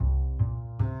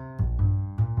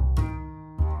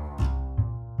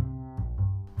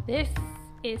This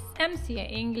is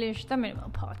MCA English, the Minimal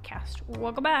Podcast.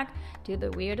 Welcome back to the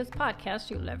weirdest podcast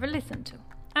you'll ever listen to.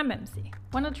 I'm MC.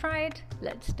 Wanna try it?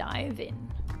 Let's dive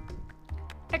in.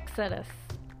 Exodus.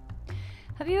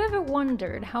 Have you ever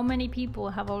wondered how many people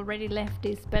have already left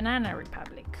this banana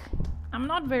republic? I'm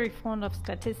not very fond of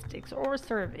statistics or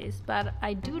surveys, but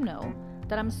I do know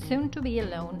that I'm soon to be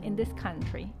alone in this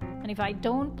country, and if I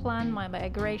don't plan my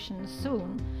migration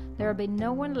soon, there will be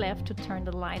no one left to turn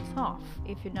the lights off,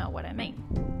 if you know what I mean.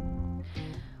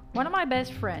 One of my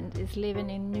best friends is living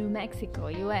in New Mexico,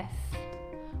 US.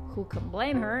 Who can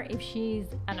blame her if she's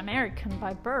an American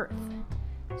by birth?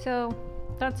 So,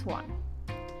 that's one.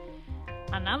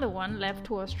 Another one left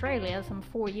to Australia some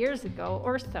 4 years ago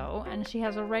or so, and she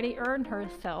has already earned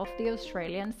herself the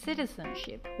Australian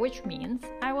citizenship, which means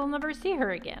I will never see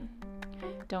her again.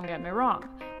 Don't get me wrong,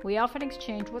 we often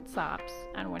exchange WhatsApps,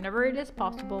 and whenever it is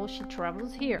possible, she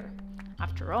travels here.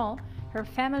 After all, her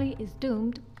family is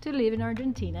doomed to live in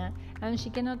Argentina, and she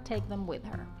cannot take them with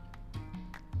her.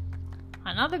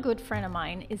 Another good friend of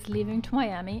mine is leaving to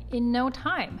Miami in no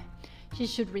time. She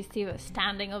should receive a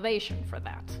standing ovation for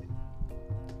that.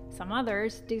 Some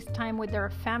others, this time with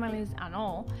their families and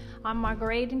all, are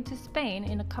migrating to Spain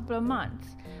in a couple of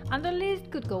months, and the list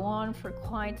could go on for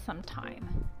quite some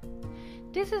time.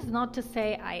 This is not to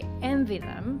say I envy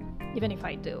them, even if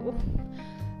I do,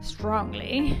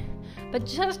 strongly, but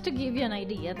just to give you an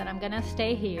idea that I'm gonna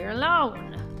stay here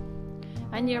alone.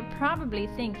 And you're probably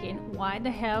thinking, why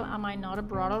the hell am I not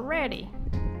abroad already?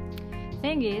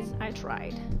 Thing is, I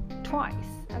tried. Twice,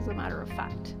 as a matter of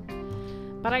fact.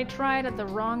 But I tried at the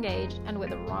wrong age and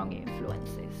with the wrong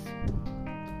influences.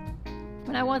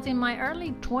 When I was in my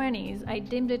early 20s, I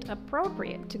deemed it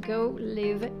appropriate to go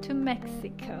live to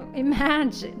Mexico.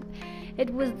 Imagine!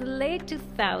 It was the late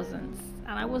 2000s,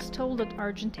 and I was told that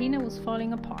Argentina was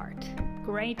falling apart.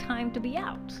 Great time to be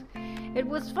out. It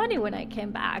was funny when I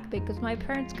came back because my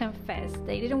parents confessed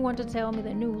they didn't want to tell me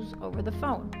the news over the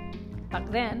phone.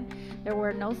 Back then, there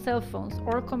were no cell phones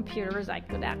or computers I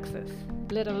could access,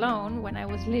 let alone when I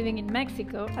was living in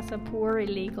Mexico as a poor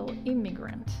illegal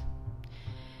immigrant.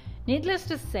 Needless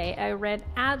to say, I read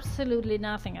absolutely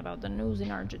nothing about the news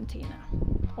in Argentina.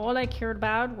 All I cared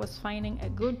about was finding a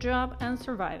good job and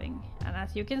surviving. And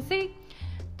as you can see,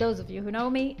 those of you who know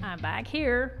me, I'm back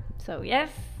here. So yes,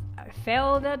 I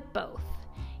failed at both,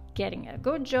 getting a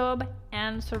good job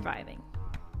and surviving.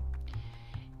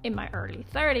 In my early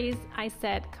 30s, I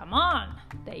said, come on,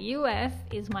 the US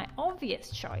is my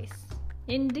obvious choice.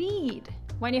 Indeed,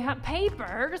 when you have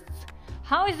papers,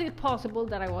 how is it possible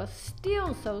that I was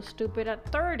still so stupid at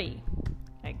 30?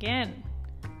 Again,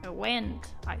 I went,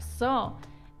 I saw,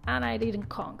 and I didn't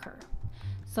conquer.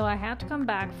 So I had to come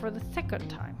back for the second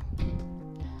time.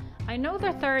 I know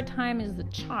the third time is the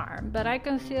charm, but I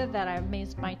consider that I've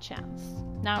missed my chance.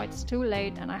 Now it's too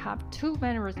late and I have too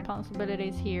many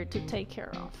responsibilities here to take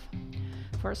care of.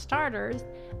 For starters,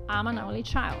 I'm an only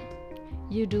child.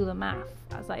 You do the math,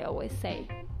 as I always say.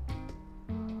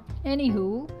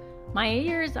 Anywho, my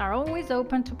ears are always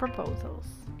open to proposals.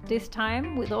 This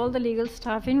time with all the legal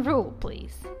stuff in rule,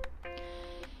 please.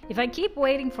 If I keep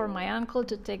waiting for my uncle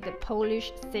to take the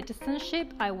Polish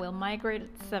citizenship, I will migrate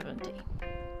at 70.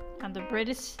 And the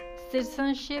British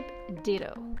citizenship,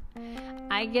 ditto.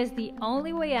 I guess the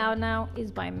only way out now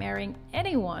is by marrying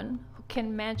anyone who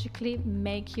can magically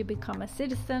make you become a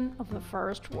citizen of the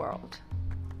first world.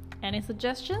 Any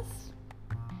suggestions?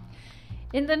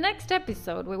 In the next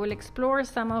episode, we will explore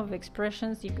some of the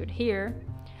expressions you could hear.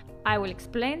 I will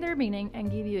explain their meaning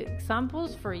and give you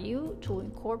examples for you to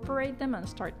incorporate them and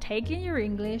start taking your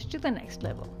English to the next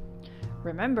level.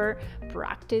 Remember,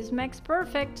 practice makes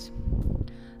perfect.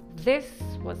 This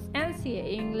was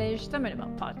NCA English, the Minimal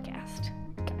Podcast.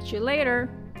 Catch you later.